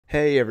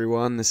Hey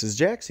everyone, this is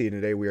Jaxie, and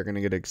today we are going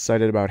to get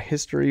excited about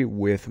history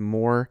with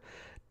more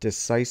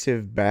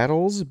decisive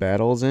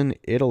battles in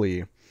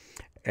Italy.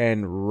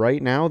 And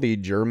right now, the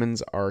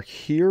Germans are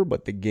here,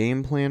 but the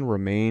game plan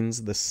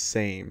remains the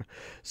same.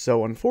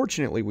 So,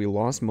 unfortunately, we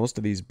lost most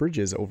of these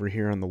bridges over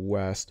here on the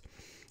west.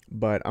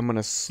 But I'm going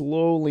to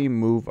slowly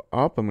move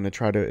up. I'm going to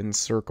try to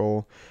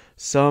encircle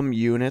some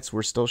units.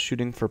 We're still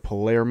shooting for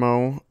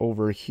Palermo.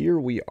 Over here,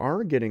 we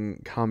are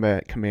getting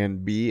Combat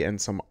Command B and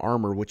some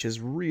armor, which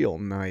is real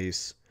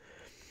nice.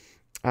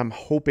 I'm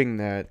hoping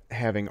that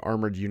having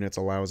armored units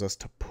allows us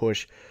to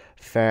push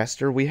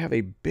faster. We have a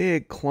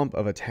big clump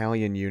of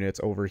Italian units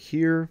over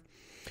here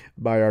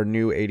by our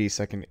new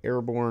 82nd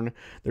Airborne.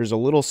 There's a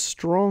little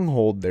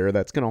stronghold there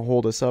that's going to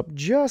hold us up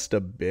just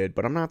a bit,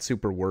 but I'm not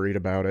super worried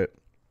about it.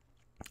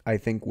 I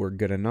think we're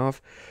good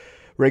enough.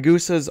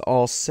 Ragusa's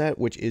all set,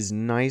 which is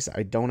nice.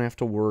 I don't have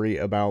to worry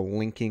about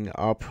linking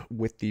up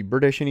with the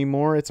British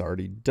anymore. It's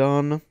already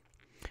done.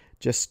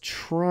 Just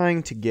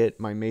trying to get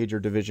my major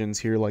divisions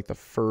here, like the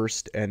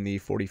 1st and the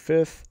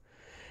 45th,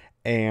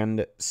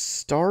 and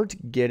start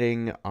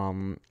getting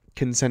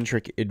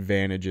concentric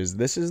advantages.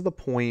 This is the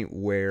point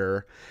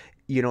where,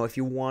 if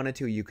you wanted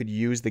to, you could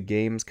use the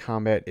game's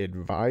combat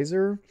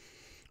advisor,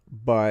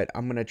 but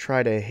I'm going to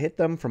try to hit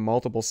them from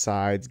multiple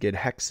sides, get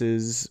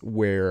hexes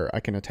where I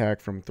can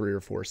attack from 3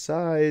 or 4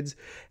 sides,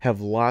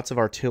 have lots of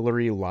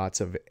artillery,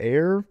 lots of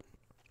air.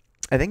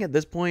 I think at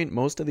this point,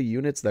 most of the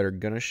units that are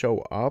going to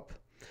show up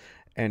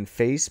and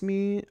face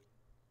me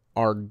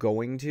are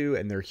going to,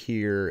 and they're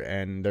here,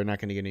 and they're not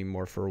going to get any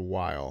more for a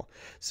while.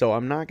 So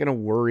I'm not going to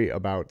worry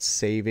about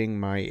saving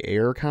my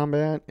air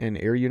combat and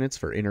air units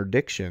for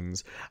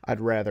interdictions. I'd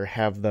rather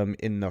have them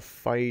in the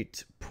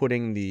fight,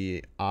 putting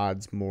the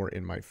odds more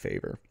in my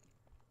favor.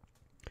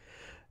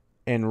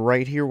 And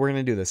right here, we're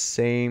going to do the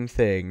same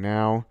thing.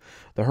 Now,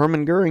 the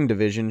Hermann Goering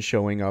division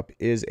showing up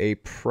is a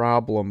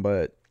problem,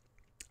 but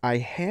I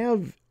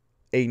have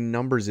a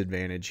numbers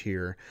advantage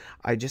here.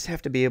 I just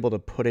have to be able to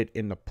put it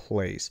into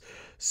place.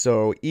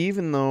 So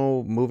even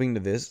though moving to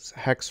this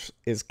hex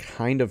is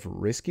kind of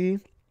risky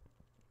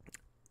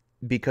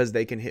because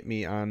they can hit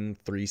me on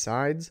 3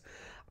 sides,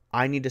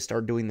 I need to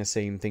start doing the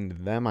same thing to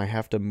them. I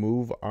have to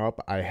move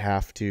up. I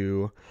have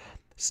to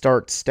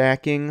start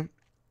stacking.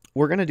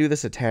 We're going to do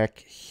this attack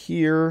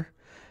here.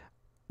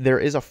 There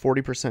is a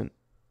 40%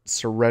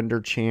 surrender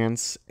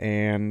chance,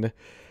 and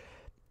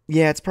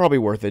yeah, it's probably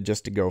worth it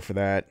just to go for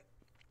that.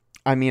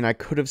 I mean, I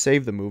could have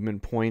saved the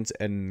movement points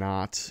and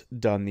not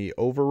done the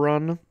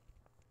overrun,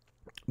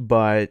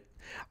 but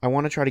I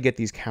want to try to get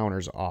these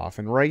counters off.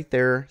 And right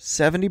there,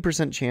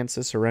 70% chance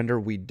to surrender.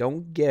 We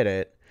don't get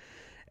it.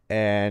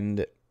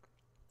 And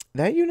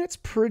that unit's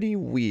pretty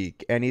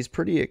weak, and he's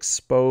pretty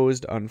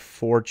exposed,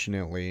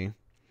 unfortunately.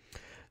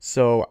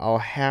 So I'll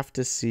have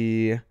to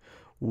see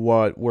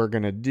what we're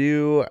going to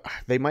do.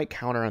 They might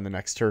counter on the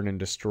next turn and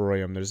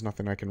destroy him. There's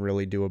nothing I can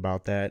really do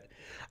about that.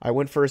 I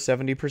went for a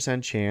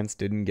 70% chance,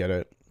 didn't get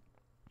it.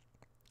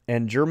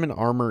 And German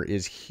armor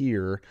is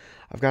here.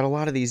 I've got a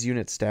lot of these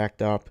units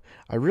stacked up.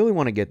 I really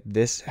want to get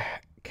this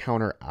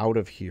counter out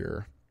of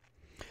here,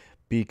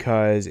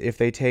 because if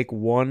they take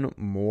one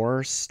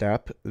more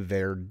step,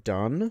 they're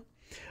done.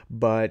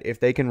 But if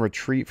they can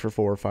retreat for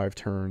 4 or 5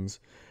 turns,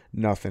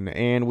 nothing.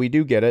 And we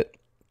do get it.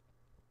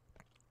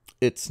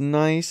 It's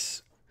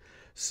nice.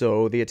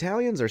 So the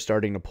Italians are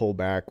starting to pull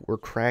back. We're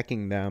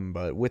cracking them,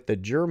 but with the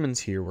Germans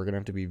here, we're going to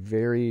have to be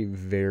very,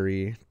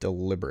 very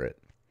deliberate.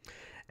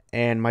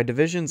 And my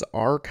divisions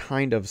are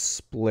kind of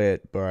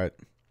split, but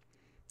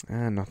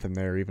nothing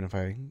there, even if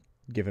I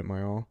give it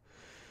my all.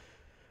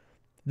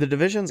 The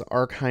divisions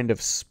are kind of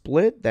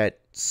split. That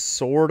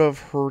sort of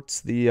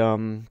hurts the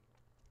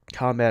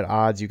combat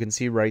odds. You can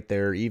see right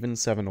there, even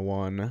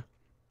 7-1,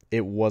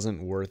 it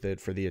wasn't worth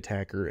it for the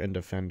attacker and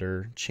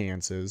defender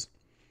chances.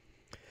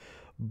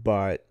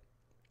 But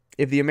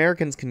if the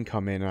Americans can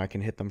come in and I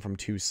can hit them from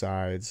 2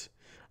 sides,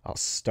 I'll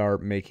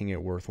start making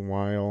it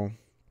worthwhile.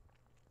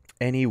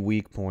 Any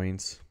weak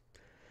points?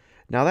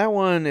 Now that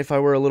one, if I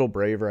were a little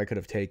braver, I could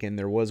have taken.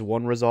 There was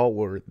one result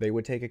where they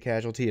would take a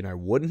casualty and I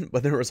wouldn't,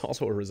 but there was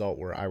also a result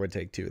where I would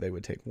take 2. They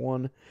would take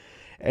 1.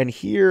 And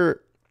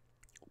here,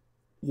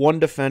 1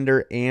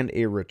 defender and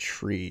a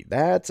retreat.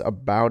 That's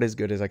about as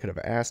good as I could have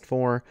asked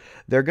for.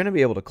 They're going to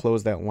be able to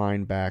close that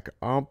line back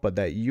up, but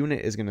that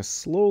unit is going to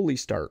slowly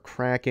start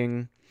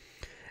cracking.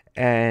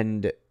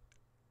 And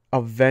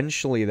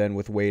eventually then,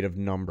 with weight of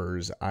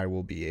numbers, I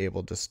will be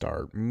able to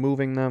start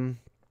moving them.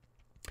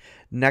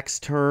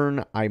 Next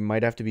turn, I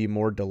might have to be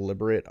more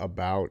deliberate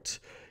about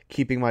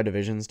keeping my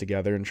divisions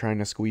together and trying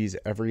to squeeze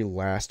every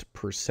last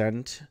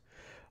 %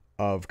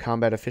 of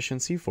combat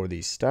efficiency for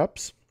these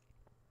steps.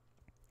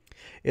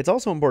 It's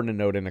also important to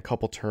note in a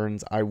couple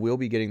turns, I will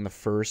be getting the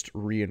first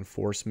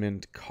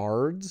reinforcement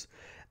cards,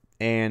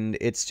 and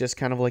it's just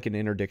kind of like an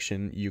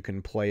interdiction. You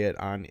can play it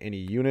on any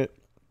unit.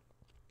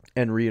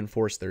 and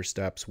reinforce their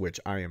steps, which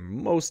I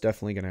am most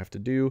definitely going to have to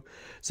do.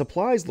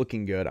 Supplies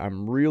looking good.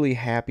 I'm really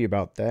happy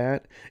about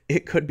that.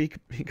 It could be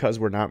because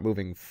we're not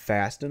moving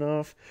fast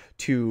enough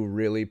to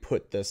really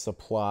put the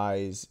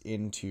supplies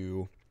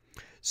into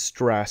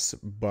stress,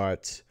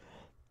 but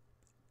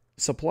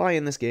supply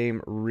in this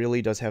game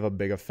really does have a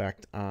big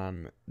effect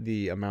on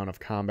the amount of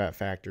combat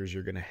factors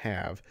you're going to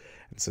have.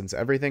 And since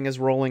everything is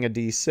rolling a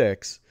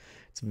d6,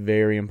 it's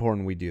very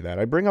important we do that.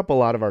 I bring up a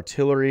lot of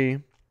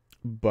artillery,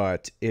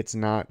 but it's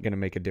not going to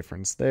make a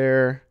difference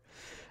there.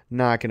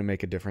 Not going to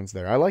make a difference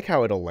there. I like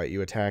how it'll let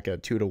you attack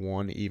at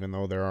 2-1, even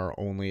though there are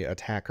only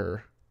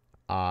attacker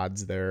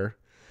odds there.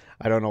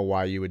 I don't know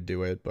why you would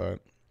do it, but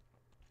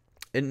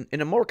in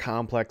a more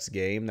complex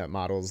game that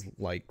models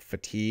like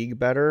fatigue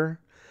better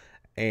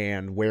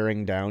and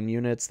wearing down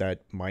units,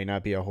 that might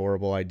not be a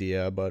horrible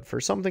idea. But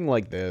for something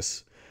like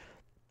this,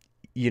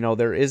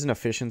 there is an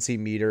efficiency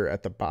meter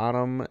at the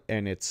bottom,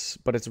 and it's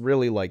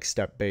really like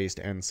step based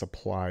and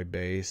supply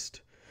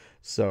based.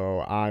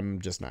 So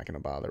I'm just not going to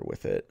bother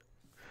with it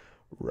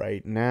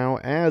right now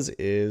as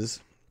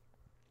is.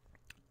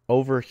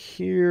 Over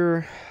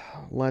here,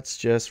 let's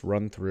just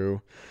run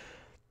through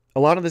a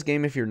lot of this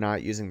game. If you're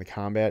not using the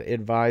combat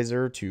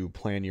advisor to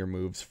plan your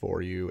moves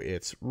for you,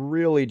 it's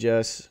really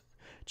just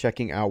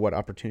checking out what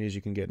opportunities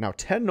you can get. Now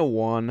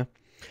 10-1,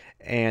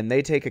 and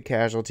they take a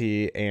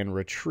casualty and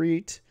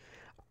retreat.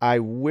 I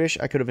wish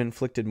I could have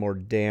inflicted more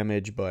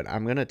damage, but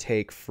I'm going to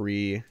take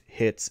free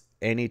hits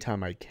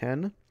anytime I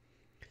can,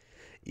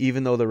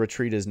 even though the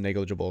retreat is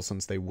negligible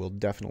since they will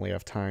definitely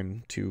have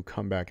time to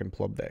come back and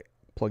plug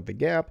the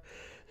gap.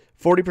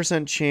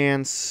 40%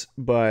 chance,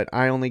 but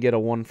I only get a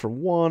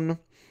 1-for-1.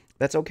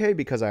 That's okay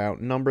because I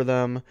outnumber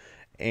them,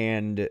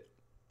 and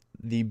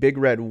the big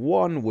red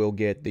 1 will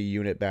get the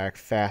unit back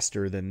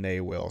faster than they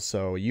will.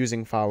 So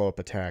using follow-up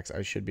attacks,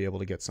 I should be able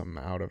to get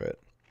something out of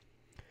it.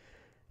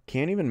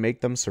 Can't even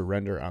make them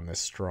surrender on this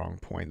strong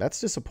point. That's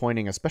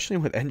disappointing, especially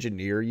with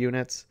engineer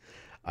units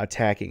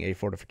attacking a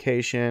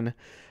fortification.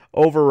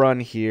 Overrun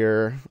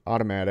here,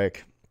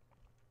 automatic.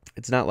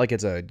 It's not like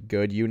it's a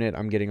good unit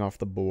I'm getting off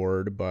the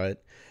board,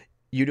 but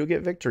you do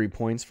get victory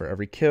points for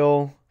every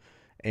kill,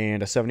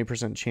 and a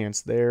 70%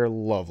 chance there.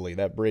 Lovely.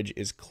 That bridge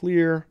is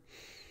clear.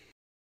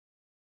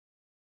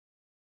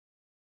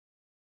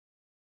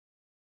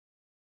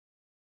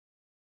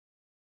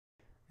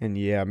 And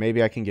yeah,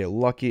 maybe I can get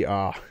lucky.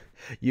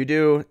 You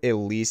do at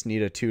least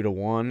need a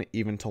 2-1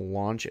 even to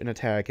launch an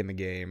attack in the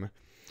game.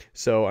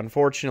 So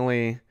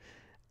unfortunately,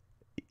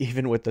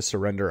 even with the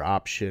surrender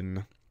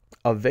option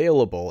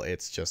available,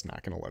 it's just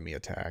not going to let me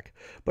attack.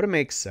 But it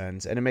makes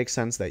sense, and it makes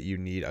sense that you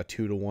need a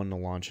 2-1 to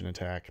launch an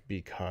attack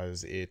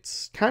because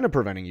it's kind of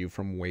preventing you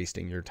from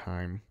wasting your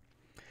time.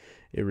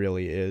 It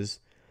really is.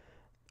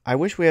 I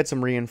wish we had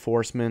some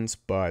reinforcements,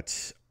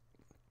 but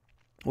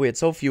we had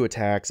so few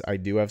attacks. I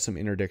do have some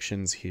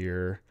interdictions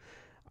here.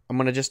 I'm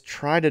going to just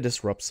try to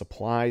disrupt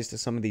supplies to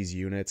some of these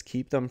units,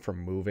 keep them from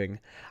moving.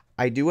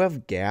 I do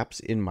have gaps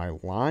in my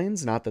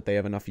lines, not that they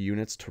have enough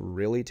units to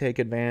really take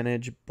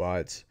advantage,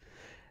 but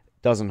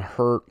doesn't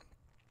hurt.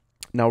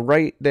 Now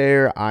right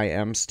there, I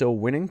am still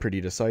winning pretty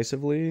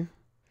decisively.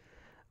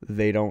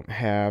 They don't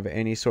have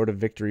any sort of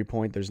victory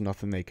point. There's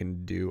nothing they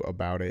can do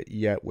about it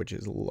yet, which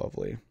is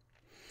lovely.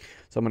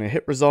 So I'm going to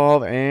hit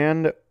resolve,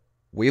 and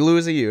we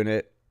lose a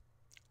unit.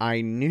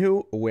 I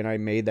knew when I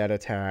made that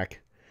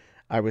attack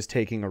I was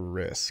taking a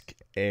risk,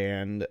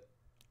 and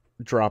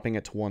dropping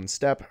it to 1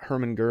 step,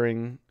 Hermann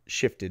Goering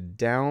shifted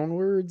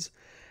downwards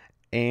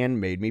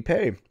and made me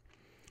pay.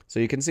 So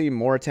you can see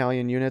more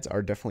Italian units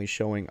are definitely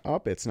showing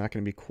up. It's not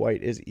going to be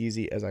quite as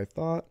easy as I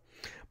thought,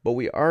 but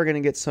we are going to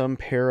get some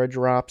para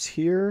drops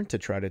here to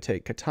try to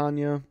take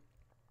Catania,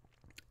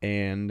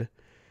 and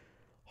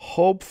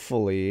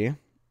hopefully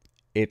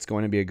it's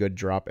going to be a good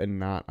drop and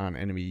not on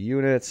enemy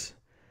units.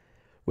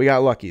 We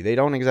got lucky. They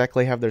don't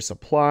exactly have their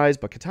supplies,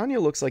 but Catania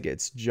looks like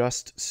it's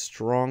just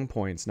strong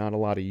points, not a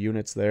lot of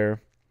units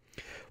there.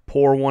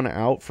 Pour 1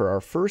 out for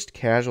our first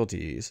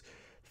casualties.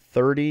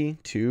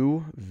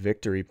 32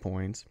 victory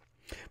points.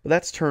 But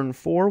that's turn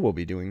 4. We'll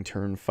be doing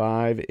turn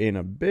 5 in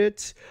a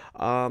bit.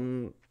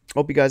 Hope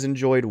you guys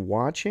enjoyed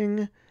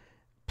watching.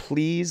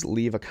 Please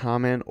leave a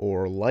comment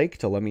or like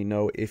to let me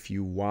know if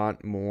you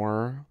want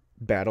more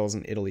Battles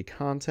in Italy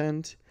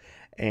content.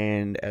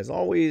 And as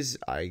always,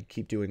 I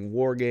keep doing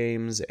war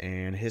games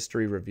and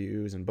history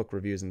reviews and book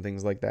reviews and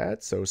things like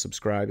that. So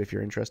subscribe if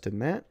you're interested in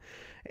that,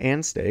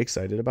 and stay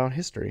excited about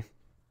history.